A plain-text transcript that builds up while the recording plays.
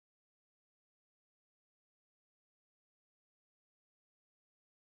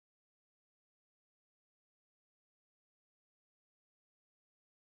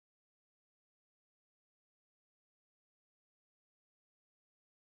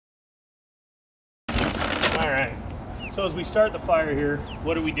So as we start the fire here,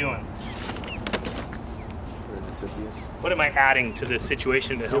 what are we doing? What am I adding to this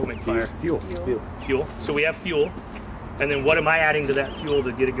situation to help make fire? Fuel. Fuel. So we have fuel. And then what am I adding to that fuel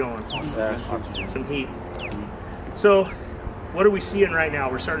to get it going? Oxygen. Some heat. So what are we seeing right now?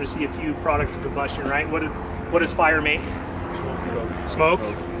 We're starting to see a few products of combustion, right? What does fire make? Smoke.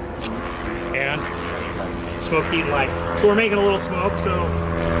 And smoke, heat, and light. So we're making a little smoke, so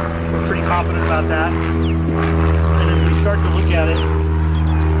we're pretty confident about that. And as we start to look at it,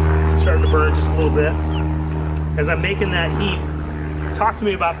 it's starting to burn just a little bit. As I'm making that heat, talk to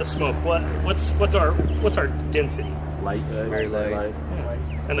me about the smoke. What's our density? Light, very light.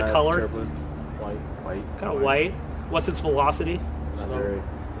 Yeah. And the color? White. Kind of white. What's its velocity? Not very.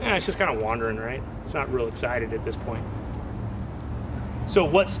 Yeah, it's just kind of wandering, right? It's not real excited at this point. So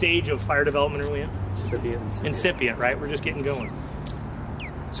what stage of fire development are we in? Incipient, right? We're just getting going.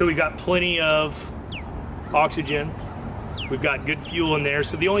 So we've got plenty of oxygen. We've got good fuel in there.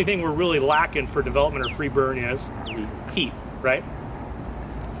 So the only thing we're really lacking for development or free burn is heat, right?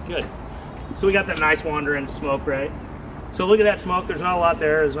 Good. So we got that nice wandering smoke, right? So look at that smoke. There's not a lot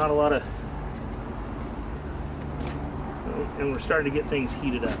there. There's not a lot of... And we're starting to get things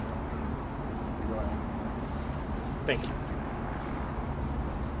heated up. Thank you.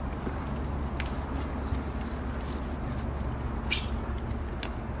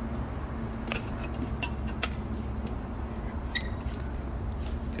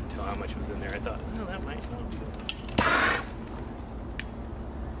 Couldn't tell how much was in there. I thought, oh, that might not be good.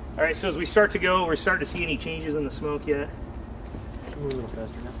 All right, so as we start to go, we're starting to see any changes in the smoke yet? Should move a little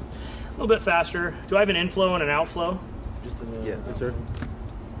faster now. A little bit faster. Do I have an inflow and an outflow? Just in the, yes, sir.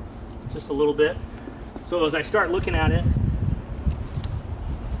 Just a little bit. So as I start looking at it,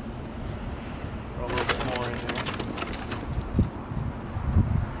 a little bit more in there.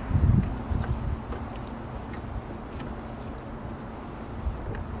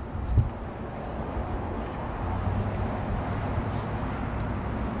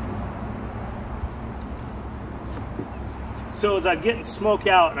 So as I'm getting smoke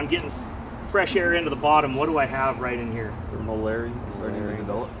out and I'm getting fresh air into the bottom, what do I have right in here? Thermal layering starting to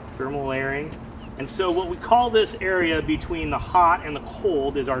develop. Thermal layering. And so what we call this area between the hot and the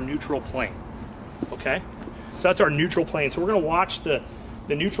cold is our neutral plane. Okay? So that's our neutral plane. So we're going to watch the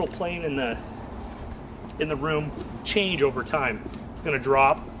neutral plane in the room change over time. It's going to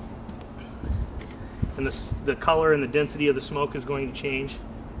drop. And the color and the density of the smoke is going to change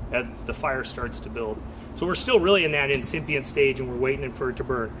as the fire starts to build. So we're still really in that incipient stage and we're waiting for it to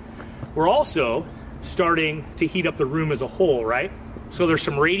burn. We're also starting to heat up the room as a whole, right? So there's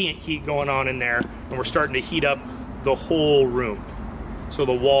some radiant heat going on in there and we're starting to heat up the whole room. So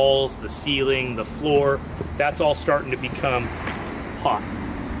the walls, the ceiling, the floor, that's all starting to become hot.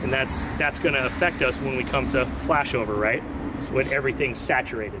 And that's gonna affect us when we come to flashover, right? When everything's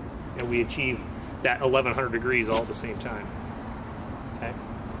saturated and we achieve that 1100 degrees all at the same time, okay?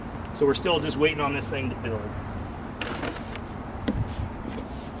 So we're still just waiting on this thing to build.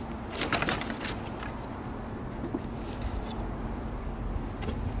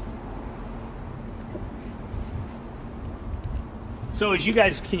 So as you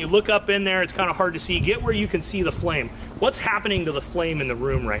guys, can you look up in there? It's kind of hard to see. Get where you can see the flame. What's happening to the flame in the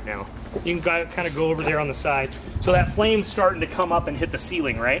room right now? You can kind of go over there on the side. So that flame's starting to come up and hit the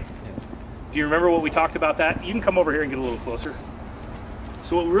ceiling, right? Yes. Do you remember what we talked about that? You can come over here and get a little closer.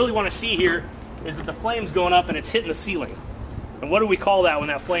 So what we really want to see here is that the flame's going up and it's hitting the ceiling. And what do we call that when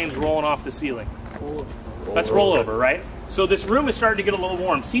that flame's rolling off the ceiling? That's rollover, right? So this room is starting to get a little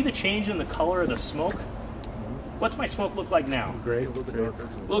warm. See the change in the color of the smoke? What's my smoke look like now? Gray, a little bit darker.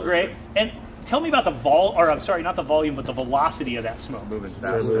 A little gray. And tell me about the not the volume, but the velocity of that smoke. It's moving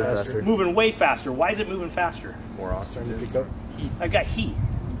faster. Moving way faster. Why is it moving faster? More oxygen. Heat. I got heat,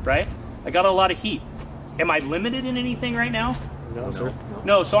 right? I got a lot of heat. Am I limited in anything right now? No, sir.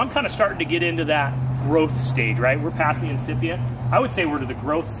 No, so I'm kind of starting to get into that growth stage, right? We're past the incipient. I would say we're to the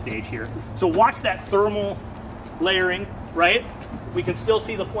growth stage here. So watch that thermal layering, right? We can still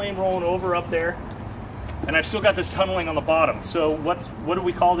see the flame rolling over up there. And I've still got this tunneling on the bottom. So what do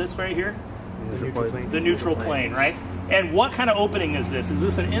we call this right here? The neutral plane, right? And what kind of opening is this? Is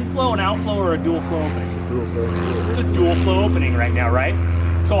this an inflow, an outflow, or a dual flow opening? Dual flow. It's a dual flow opening right now, right?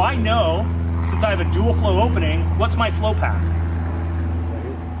 So I know, since I have a dual flow opening, what's my flow path?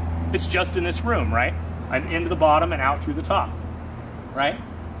 It's just in this room, right? I'm into the bottom and out through the top, right?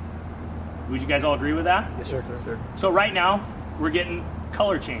 Would you guys all agree with that? Yes, sir. Yes, sir. So right now, we're getting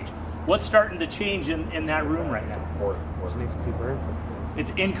color change. What's starting to change in that room right now? It's an incomplete burn.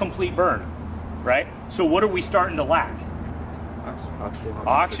 It's incomplete burn, right? So what are we starting to lack? Oxygen.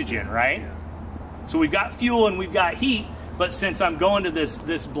 Oxygen, right? So we've got fuel and we've got heat, but since I'm going to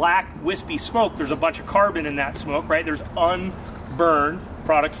this black wispy smoke, there's a bunch of carbon in that smoke, right? There's unburned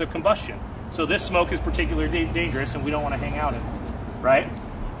products of combustion. So this smoke is particularly dangerous and we don't want to hang out in it, right?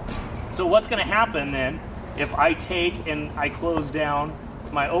 So what's going to happen then if I take and I close down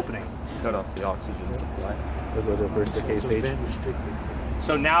my opening? Cut off the oxygen supply. They'll go to the first decay stage.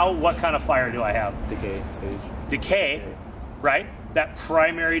 So now what kind of fire do I have? Decay stage. Decay, right? That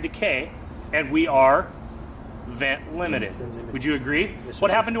primary decay, and we are vent limited. Would you agree?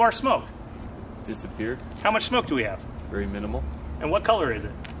 What happened to our smoke? Disappeared. How much smoke do we have? Very minimal. And what color is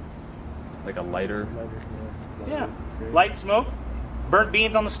it? Like a lighter. Yeah, light smoke. Burnt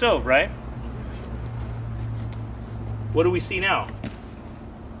beans on the stove, right? What do we see now?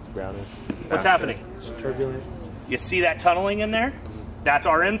 Brownish. What's happening? Turbulent. You see that tunneling in there? That's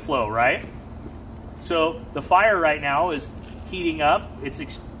our inflow, right? So the fire right now is heating up.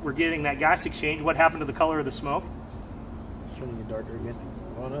 We're getting that gas exchange. What happened to the color of the smoke? It's turning it darker again.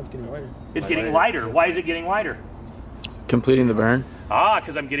 Oh no, it's getting lighter. It's getting lighter. Why is it getting lighter? Completing the burn.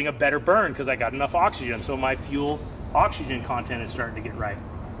 Because I'm getting a better burn because I got enough oxygen. So my fuel oxygen content is starting to get right.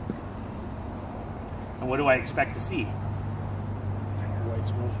 And what do I expect to see? White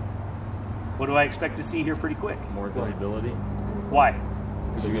smoke. What do I expect to see here pretty quick? More visibility. Why?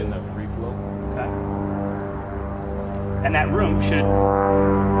 Because you're getting that free flow. Okay. And that room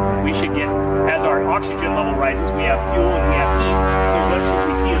we should get, as our oxygen level rises, we have fuel and we have heat. So what should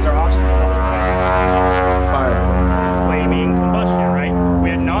we see as our oxygen level rises? Fire. Flaming combustion, right? We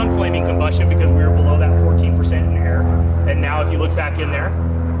had non-flaming combustion because we were below that 14% in air. And now if you look back in there,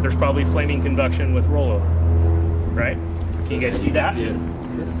 there's probably flaming combustion with rollover, right? Can you guys see that? See it.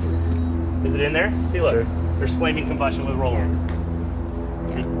 Is it in there? See, look. Sir. There's flaming combustion with rollover.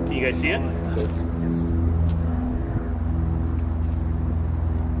 Can you guys see it? So,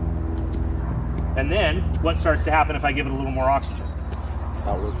 And then, what starts to happen if I give it a little more oxygen?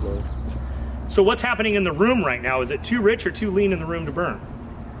 outward flow. So what's happening in the room right now? Is it too rich or too lean in the room to burn?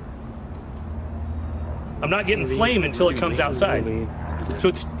 I'm not getting flame until it comes outside. So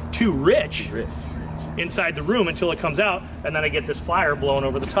it's too rich inside the room until it comes out, and then I get this fire blowing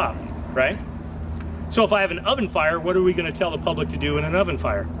over the top, right? So if I have an oven fire, what are we going to tell the public to do in an oven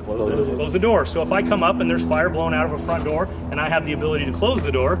fire? Close the door. So if I come up and there's fire blowing out of a front door and I have the ability to close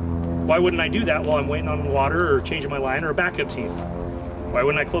the door, why wouldn't I do that while I'm waiting on water or changing my line or a backup team? Why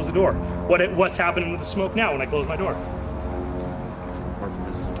wouldn't I close the door? What's happening with the smoke now when I close my door?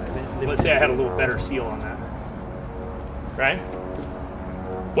 Let's say I had a little better seal on that, right?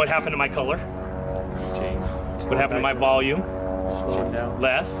 What happened to my color? Change. What happened to my volume? Slowing down.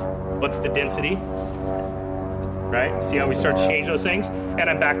 Less. What's the density? Right? See how we start to change those things? And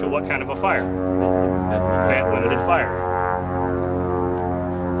I'm back to what kind of a fire? Vent limited fire.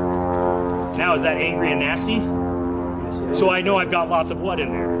 Now, is that angry and nasty? So I know I've got lots of what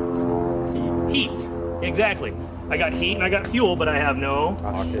in there? Heat. Exactly. I got heat and I got fuel, but I have no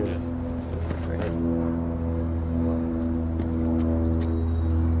Oxygen.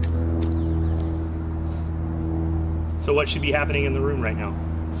 So what should be happening in the room right now?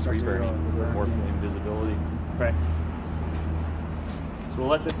 Free burning. More flame visibility. Right. So we'll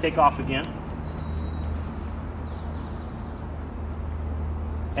let this take off again.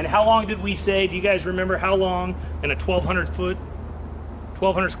 And how long did we say, do you guys remember how long in a 1,200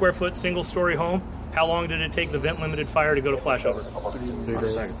 square foot single story home, how long did it take the vent limited fire to go to flashover?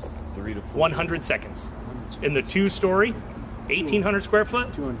 3 to 4. 100 seconds. In the 2-story, 1,800 square foot,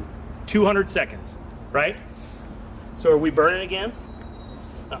 200 seconds, right? So are we burning again?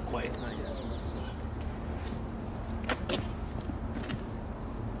 Not quite.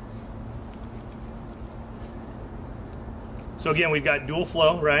 So again, we've got dual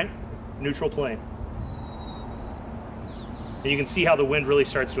flow, right? Neutral plane. And you can see how the wind really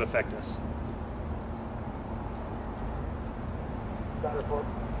starts to affect us.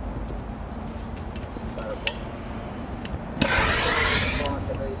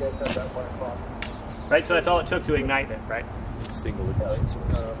 Right, so that's all it took to ignite it, right? Single ignition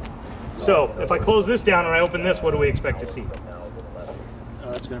source. So if I close this down and I open this, what do we expect to see?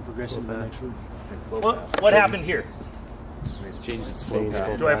 It's going to progress into the next room. What happened here? Change its flow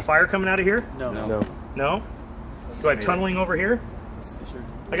path. Do I have fire coming out of here? No. No? Do I have tunneling over here? Sure.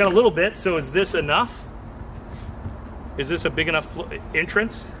 I got a little bit, so is this enough? Is this a big enough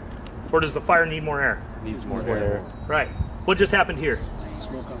entrance? Or does the fire need more air? Needs more air. Right. What just happened here?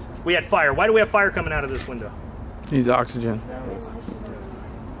 Smoke off. We had fire. Why do we have fire coming out of this window? Needs oxygen.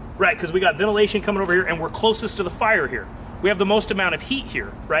 Right, because we got ventilation coming over here and we're closest to the fire here. We have the most amount of heat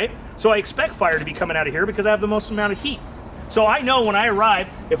here, right? So I expect fire to be coming out of here because I have the most amount of heat. So I know when I arrive,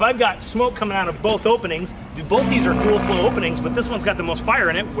 if I've got smoke coming out of both openings, both these are dual flow openings, but this one's got the most fire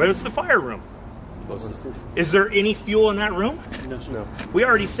in it. Where's the fire room? Closest. Is there any fuel in that room? No, sir. No. We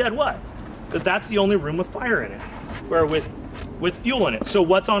already said what? That that's the only room with fire in it, or with fuel in it. So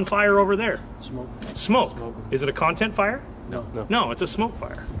what's on fire over there? Smoke. Smoke. Is it a content fire? No. No. No, it's a smoke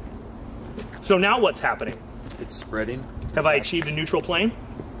fire. So now what's happening? It's spreading. Have I achieved a neutral plane?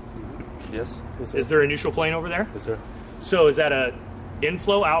 Yes. Yes, sir. Is there a neutral plane over there? Yes, sir. So is that a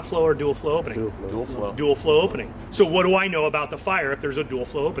inflow, outflow, or dual flow opening? Dual flow. Dual flow. Dual flow opening. So what do I know about the fire if there's a dual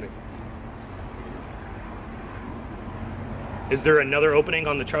flow opening? Is there another opening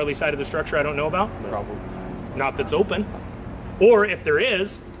on the Charlie side of the structure I don't know about? Probably. Not that's open. Or if there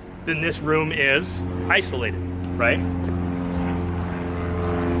is, then this room is isolated, right?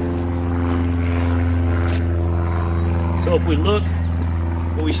 So if we look,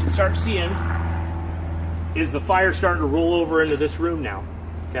 what we should start seeing is the fire starting to roll over into this room now,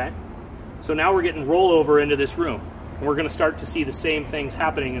 okay? So now we're getting rollover into this room. And we're gonna start to see the same things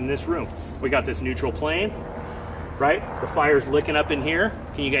happening in this room. We got this neutral plane, right? The fire's licking up in here.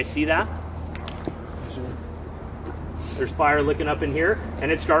 Can you guys see that? There's fire licking up in here,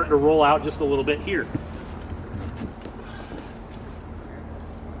 and it's starting to roll out just a little bit here.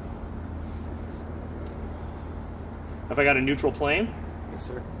 Have I got a neutral plane? Yes,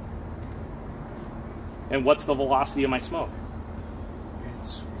 sir. And what's the velocity of my smoke?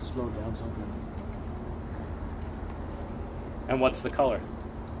 It's slowed down something. And what's the color?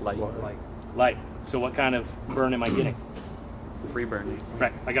 Light. Light. So what kind of burn am I getting? Free burn.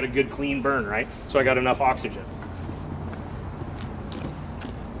 Right, I got a good clean burn, right? So I got enough oxygen.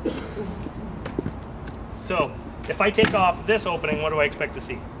 So if I take off this opening, what do I expect to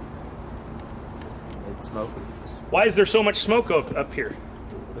see? It's smoke. Why is there so much smoke up here?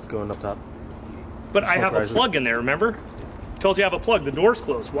 It's going up top. But I Smoke have rises. a plug in there, remember? Told you I have a plug, the door's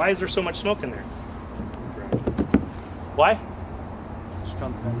closed. Why is there so much smoke in there? Why? It's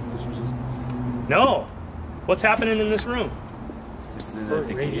from the resistance. No. What's happening in this room? This is an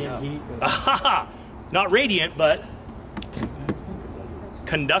Radiant heat. Not radiant, but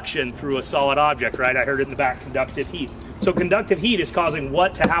conduction through a solid object, right? I heard it in the back, conductive heat. So conductive heat is causing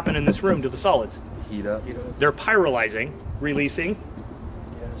what to happen in this room to the solids? heat up. They're pyrolyzing, releasing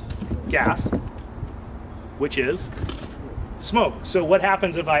gas, which is smoke. So what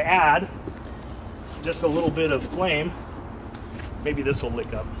happens if I add just a little bit of flame? Maybe this will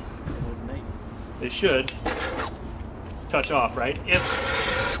lick up. It should touch off, right? If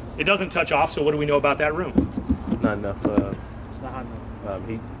it doesn't touch off, so what do we know about that room? Not enough It's not hot enough.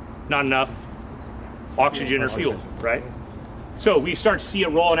 heat. Not enough oxygen or fuel, right? So we start to see it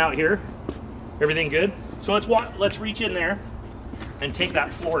rolling out here. Everything good? So let's reach in there and take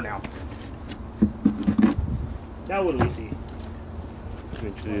that floor now. Now what do we see? We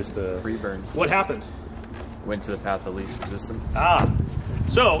introduced a Free burn. What happened? Went to the path of least resistance.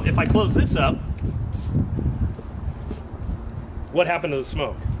 So if I close this up, what happened to the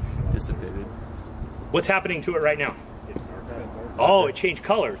smoke? Dissipated. What's happening to it right now? Oh, it changed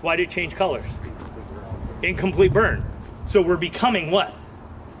colors. Why did it change colors? Incomplete burn. So we're becoming what?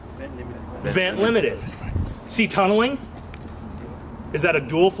 Vent limited. See tunneling? Is that a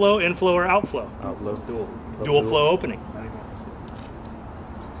dual flow, inflow, or outflow? outflow. Dual flow opening.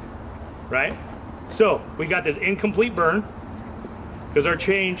 Right? So we got this incomplete burn because our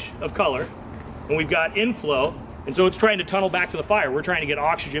change of color, and we've got inflow, and so it's trying to tunnel back to the fire. We're trying to get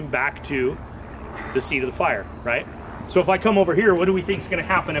oxygen back to the seat of the fire, right? So if I come over here, what do we think is going to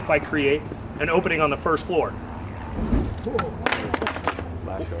happen if I create an opening on the first floor?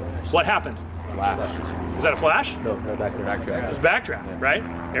 Flash. What happened? Flash. Is that a flash? No, back there. Backtrack. It's backdraft, right?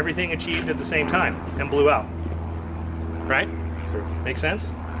 Everything achieved at the same time and blew out, right? Sir. Make sense?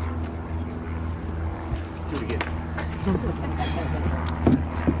 Do it again.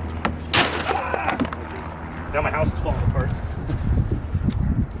 Now my house is falling apart.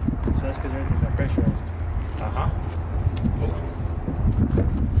 So that's because everything got pressurized. Uh-huh.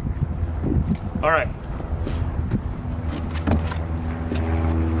 All right.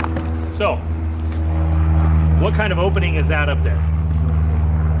 So, what kind of opening is that up there?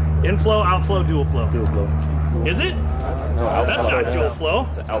 Inflow, outflow, dual flow? Dual flow. Is it? No, That's not dual flow.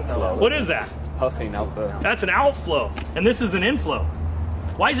 It's an outflow. What is that? Puffing out the. That's an outflow, and this is an inflow.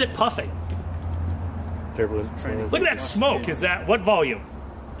 Why is it puffing? Turbulence. Look at that smoke. Is that what volume?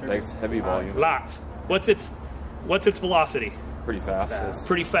 That's heavy volume. Lots. What's its velocity? Pretty fast.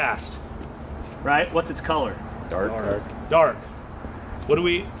 Pretty fast. Right? What's its color? Dark. Dark. What do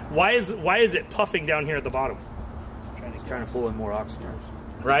we? Why is it puffing down here at the bottom? It's trying to pull in more oxygen.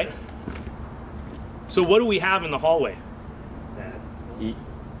 Right? So what do we have in the hallway? Heat.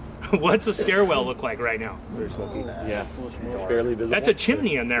 What's a stairwell look like right now? Very smoky. Yeah. Barely visible. That's a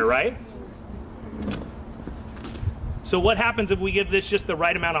chimney in there, right? So what happens if we give this just the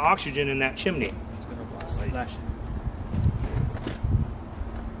right amount of oxygen in that chimney? Flash.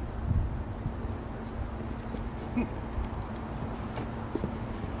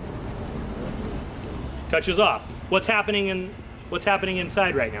 Touches off. What's happening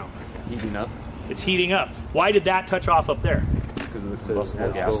inside right now? Heating up It's heating up. Why did that touch off up there? because of the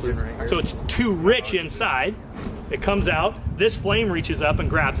combustible gases. So it's too rich inside. It comes out. This flame reaches up and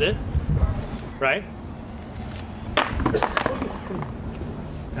grabs it, right?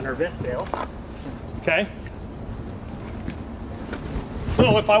 And our vent fails. Okay.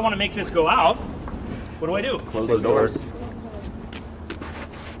 So if I want to make this go out, what do I do? Close the doors.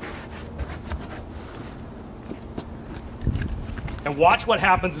 And watch what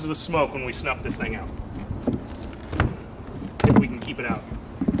happens to the smoke when we snuff this thing out. If we can keep it out.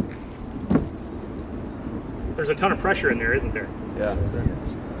 There's a ton of pressure in there, isn't there? Yeah.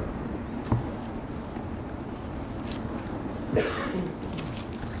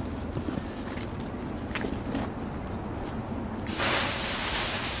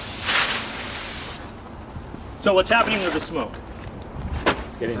 So what's happening with the smoke?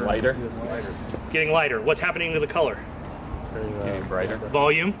 It's getting lighter. Getting lighter. What's happening to the color? Getting brighter.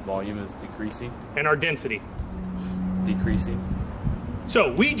 Volume Volume is decreasing. and our density. Decreasing.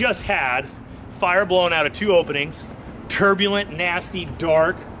 So we just had fire blown out of two openings, turbulent, nasty,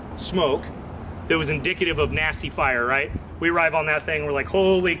 dark smoke that was indicative of nasty fire, right? We arrive on that thing, we're like,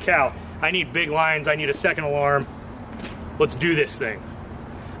 holy cow, I need big lines, I need a second alarm. Let's do this thing.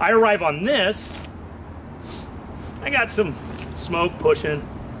 I arrive on this, I got some smoke pushing.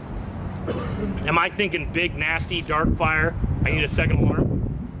 Am I thinking big, nasty, dark fire? I need a second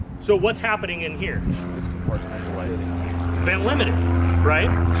alarm. So what's happening in here? It's compartmentalized. Vent limited, right?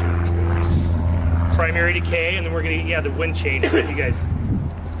 Primary decay, and then we're gonna, the wind change, right, you guys?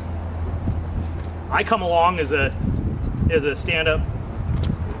 I come along as a stand-up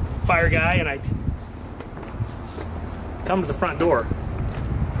fire guy, and I come to the front door.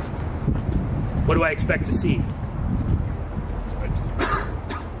 What do I expect to see?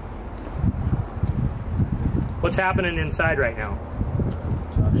 What's happening inside right now?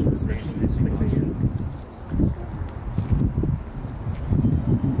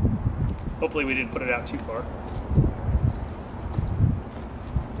 Hopefully we didn't put it out too far.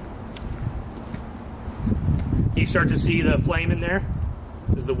 You start to see the flame in there?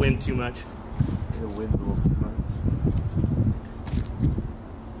 Is the wind too much? The wind's a little too much.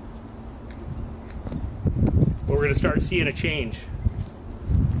 Well, we're going to start seeing a change.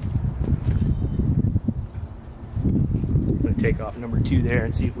 I'm going to take off number 2 there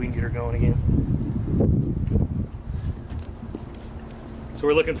and see if we can get her going again. So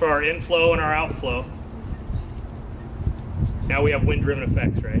we're looking for our inflow and our outflow. Now we have wind-driven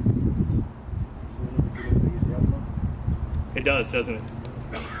effects, right? It does, doesn't it?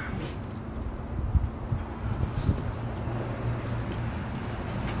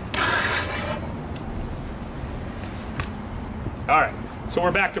 All right, so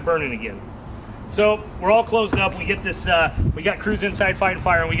we're back to burning again. So we're all closed up. We get this. We got crews inside fighting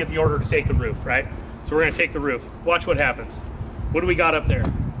fire, and we get the order to take the roof, right? So we're gonna take the roof. Watch what happens. What do we got up there?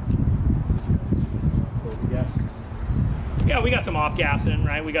 Yeah, we got some off-gassing,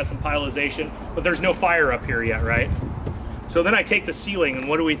 right? We got some pilotization, but there's no fire up here yet, right? So then I take the ceiling, and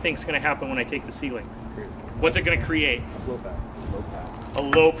what do we think is going to happen when I take the ceiling? What's it going to create? A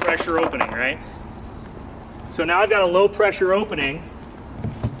low pressure opening, right? So now I've got a low pressure opening.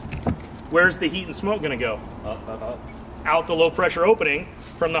 Where's the heat and smoke going to go? Up. Out the low pressure opening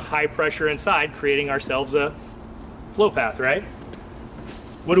from the high pressure inside, creating ourselves a flow path, right?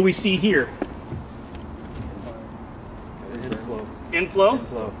 What do we see here? Inflow?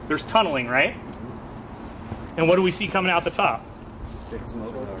 There's tunneling, right? And what do we see coming out the top? Thick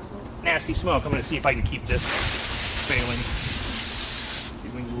smoke. Nasty smoke. I'm going to see if I can keep this failing. See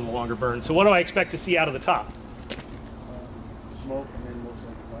if we can get a little longer burn. So what do I expect to see out of the top? Smoke and then most of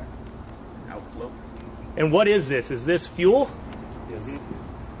the fire. Outflow. And what is this? Is this fuel? Yes.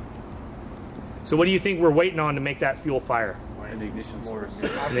 So what do you think we're waiting on to make that fuel fire? An ignition source.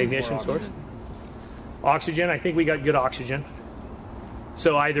 An ignition source? Oxygen. I think we got good oxygen.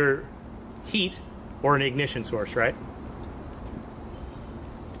 So either heat or an ignition source, right?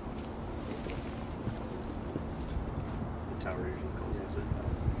 The tower usually calls it.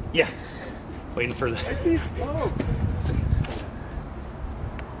 Yeah. Waiting for the...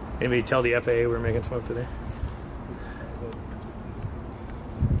 Anybody tell the FAA we're making smoke today?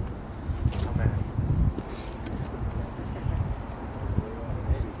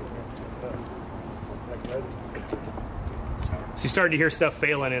 starting to hear stuff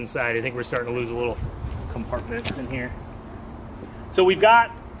failing inside. I think we're starting to lose a little compartments in here. So we've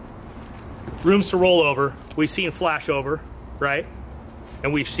got rooms to roll over. We've seen flash over, right?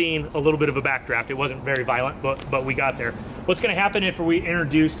 And we've seen a little bit of a backdraft. It wasn't very violent, but we got there. What's going to happen if we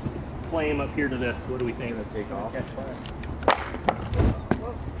introduced flame up here to this? What do we think? Take off. Catch fire.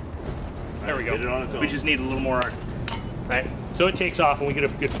 There we go. Get it on its We own. just need a little more, right? So it takes off and we get a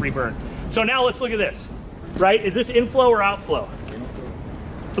good free burn. So now let's look at this, right? Is this inflow or outflow?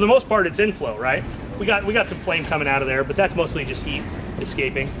 For the most part, it's inflow, right? We got some flame coming out of there, but that's mostly just heat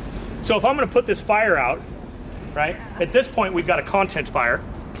escaping. So if I'm going to put this fire out, right? At this point, we've got a content fire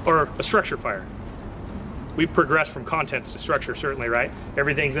or a structure fire. We've progressed from contents to structure, certainly, right?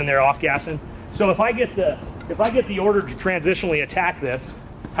 Everything's in there off gassing. So if I get the order to transitionally attack this,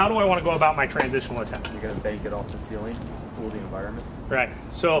 how do I want to go about my transitional attack? You're going to bank it off the ceiling, cool the environment. Right.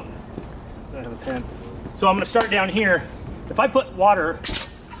 So I have a pen. So I'm going to start down here. If I put water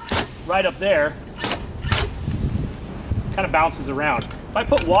right up there, it kind of bounces around. If I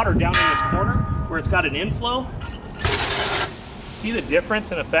put water down in this corner where it's got an inflow, see the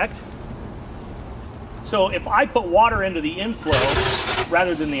difference in effect? So if I put water into the inflow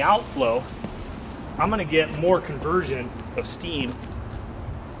rather than the outflow, I'm going to get more conversion of steam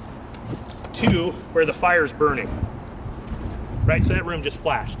to where the fire's burning. Right, so that room just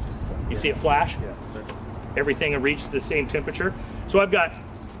flashed. You see it flash? Yes, sir. Everything reached the same temperature. So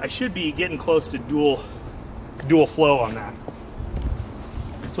I should be getting close to dual flow on that.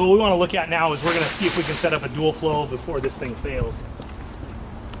 So what we want to look at now is we're going to see if we can set up a dual flow before this thing fails.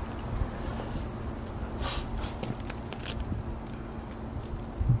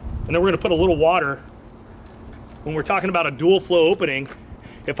 And then we're going to put a little water. When we're talking about a dual flow opening,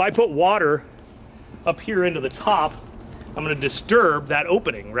 if I put water up here into the top, I'm going to disturb that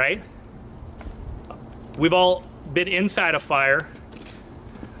opening, right? We've all been inside a fire,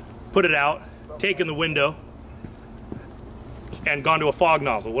 put it out, taken the window, and gone to a fog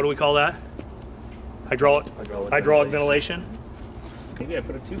nozzle. What do we call that? Hydraulic ventilation. Maybe I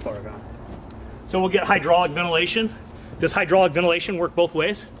put it too far down. So we'll get hydraulic ventilation. Does hydraulic ventilation work both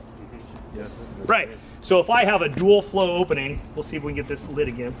ways? Yes. Right. So if I have a dual flow opening, we'll see if we can get this lit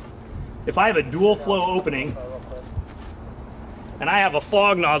again. If I have a dual flow opening and I have a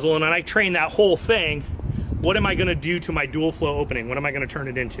fog nozzle and I train that whole thing, what am I going to do to my dual flow opening? What am I going to turn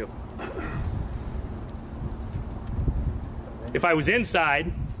it into? If I was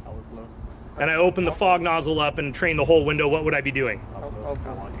inside and I opened the fog nozzle up and trained the whole window, what would I be doing?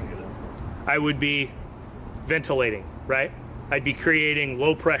 I would be ventilating, right? I'd be creating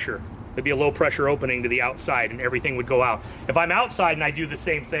low pressure. There'd be a low pressure opening to the outside and everything would go out. If I'm outside and I do the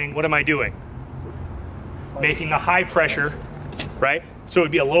same thing, what am I doing? Making a high pressure, right? So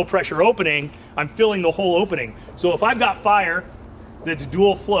it'd be a low pressure opening. I'm filling the whole opening. So if I've got fire that's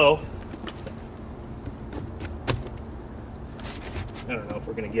dual flow, I don't know if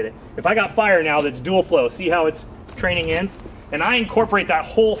we're gonna get it. If I got fire now that's dual flow, see how it's training in? And I incorporate that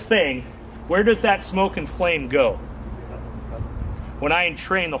whole thing, where does that smoke and flame go? When I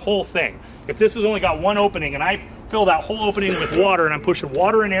entrain the whole thing. If this has only got one opening and I fill that whole opening with water and I'm pushing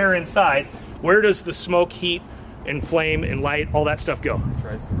water and air inside, where does the smoke, heat, and flame and light, all that stuff go? It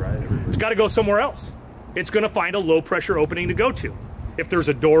tries to rise. It's got to go somewhere else. It's going to find a low pressure opening to go to. If there's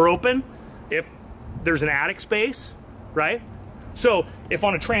a door open, if there's an attic space, right? So if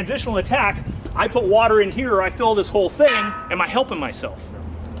on a transitional attack, I put water in here or I fill this whole thing, am I helping myself?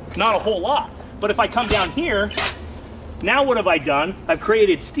 Not a whole lot. But if I come down here, now what have I done? I've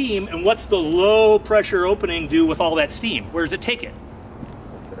created steam, and what's the low pressure opening do with all that steam? Where does it take it?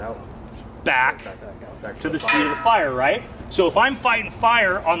 Takes it out. Back Back to the seat of the fire, right? So if I'm fighting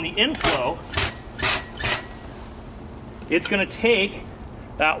fire on the inflow, it's going to take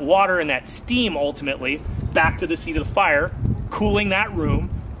that water and that steam ultimately back to the seat of the fire, cooling that room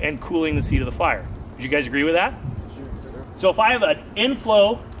and cooling the seat of the fire. Would you guys agree with that? So if I have an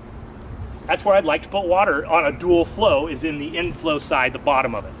inflow, that's where I'd like to put water on a dual flow, is in the inflow side, the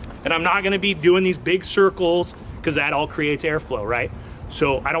bottom of it. And I'm not going to be doing these big circles because that all creates airflow, right?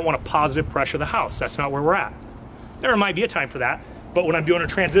 So I don't want to positive pressure the house. That's not where we're at. There might be a time for that, but when I'm doing a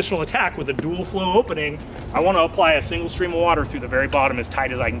transitional attack with a dual flow opening, I want to apply a single stream of water through the very bottom as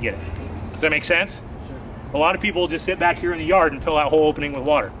tight as I can get it. Does that make sense? Sure. A lot of people just sit back here in the yard and fill that whole opening with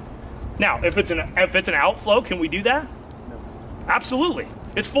water. Now, if it's an outflow, can we do that? No. Absolutely.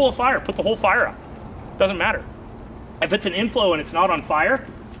 It's full of fire. Put the whole fire out. Doesn't matter. If it's an inflow and it's not on fire,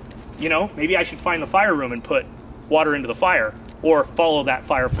 you know, maybe I should find the fire room and put water into the fire, or follow that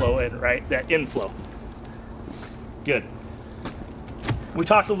fire flow in, right? That inflow. Good. We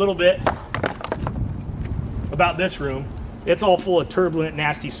talked a little bit about this room. It's all full of turbulent,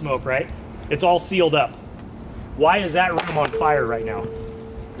 nasty smoke, right? It's all sealed up. Why is that room on fire right now?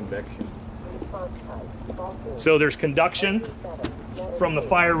 Convection. So there's conduction from the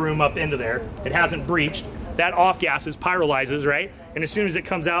fire room up into there. It hasn't breached. That off gases, pyrolyzes, right? And as soon as it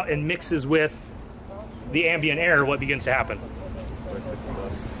comes out and mixes with the ambient air, what begins to happen? Starts to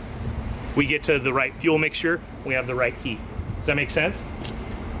combust. We get to the right fuel mixture, we have the right heat. Does that make sense?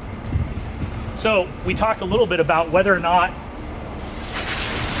 So we talked a little bit about whether or not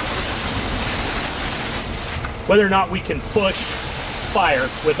we can push fire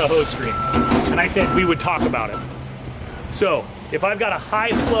with a hose stream. And I said we would talk about it. So if I've got a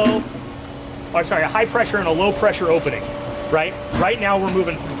high pressure and a low pressure opening, right? Right now we're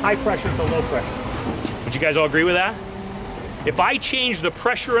moving from high pressure to low pressure. Would you guys all agree with that? If I change the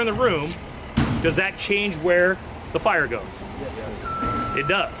pressure in the room, does that change where the fire goes? Yes. It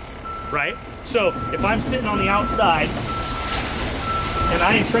does, right? So if I'm sitting on the outside and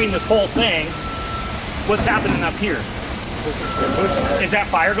I train this whole thing, what's happening up here? Is that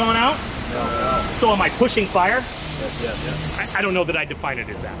fire going out? No. So am I pushing fire? Yes. I don't know that I define it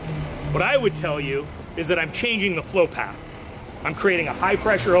as that. What I would tell you is that I'm changing the flow path. I'm creating a high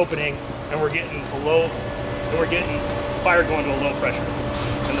pressure opening and we're getting fire going to a low pressure.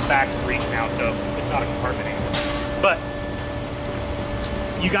 And the back's breached now, so it's not a compartment anymore. But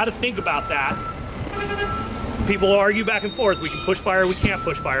you got to think about that. People argue back and forth. We can push fire, we can't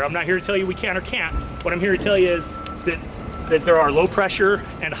push fire. I'm not here to tell you we can or can't. What I'm here to tell you is that there are low pressure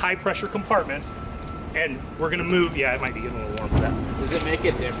and high pressure compartments, and we're going to move. Yeah, it might be getting a little warm for that. Does it make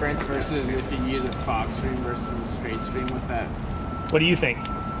a difference versus if you use a fog stream versus a straight stream with that? What do you think?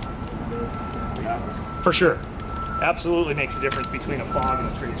 Yeah. For sure. Absolutely makes a difference between a fog and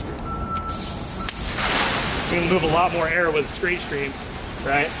a straight stream. We can move a lot more air with a straight stream,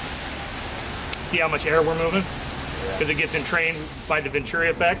 right? See how much air we're moving? Because it gets entrained by the Venturi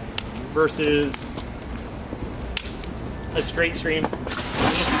effect versus a straight stream.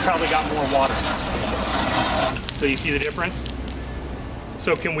 This has probably got more water. So you see the difference?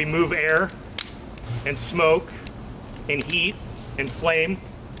 So can we move air and smoke and heat and flame?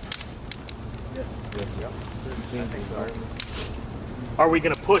 Yes. Are we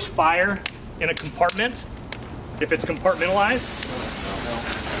going to push fire in a compartment if it's compartmentalized?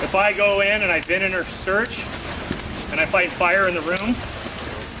 If I go in and I've been in a search and I find fire in the room,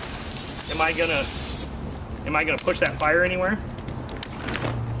 am I gonna push that fire anywhere?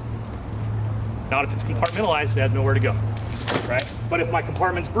 Not if it's compartmentalized, it has nowhere to go, right? But if my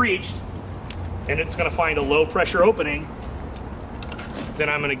compartment's breached and it's gonna find a low pressure opening, then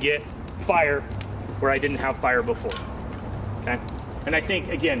I'm gonna get fire where I didn't have fire before, okay? And I think,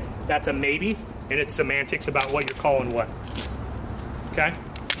 again, that's a maybe, and it's semantics about what you're calling what, okay?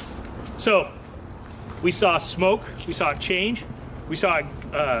 So we saw smoke, we saw it change, we saw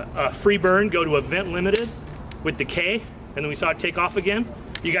a free burn go to a vent limited with decay, and then we saw it take off again.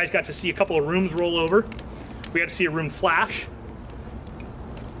 You guys got to see a couple of rooms roll over. We got to see a room flash.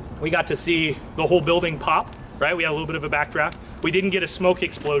 We got to see the whole building pop, right? We had a little bit of a backdraft. We didn't get a smoke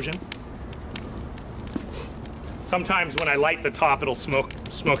explosion. Sometimes when I light the top, it'll smoke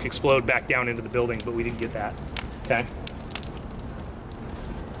explode back down into the building, but we didn't get that, okay?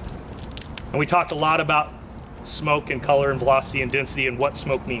 And we talked a lot about smoke and color and velocity and density and what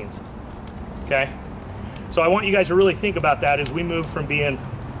smoke means, okay? So I want you guys to really think about that as we move from being,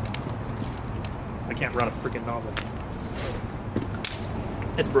 I can't run a freaking nozzle.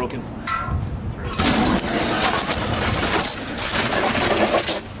 It's broken. Time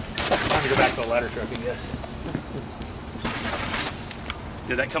to go back to the ladder truck, I guess.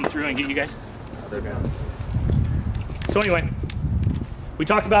 Did that come through and get you guys? So anyway, we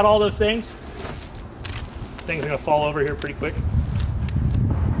talked about all those things. Things are gonna fall over here pretty quick.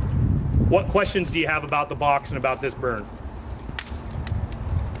 What questions do you have about the box and about this burn?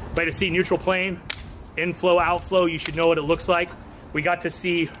 By to see neutral plane, inflow, outflow, you should know what it looks like. We got to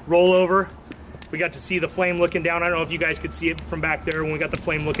see rollover. We got to see the flame looking down. I don't know if you guys could see it from back there when we got the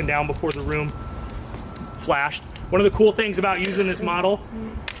flame looking down before the room flashed. One of the cool things about using this model,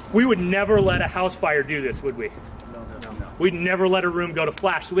 we would never let a house fire do this, would we? No. We'd never let a room go to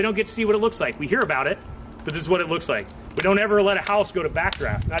flash, so we don't get to see what it looks like. We hear about it, but this is what it looks like. We don't ever let a house go to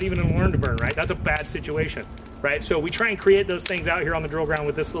backdraft, not even in learn to burn, right? That's a bad situation, right? So we try and create those things out here on the drill ground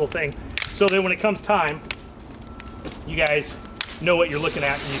with this little thing, so that when it comes time, you guys know what you're looking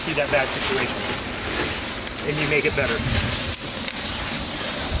at and you see that bad situation, and you make it better.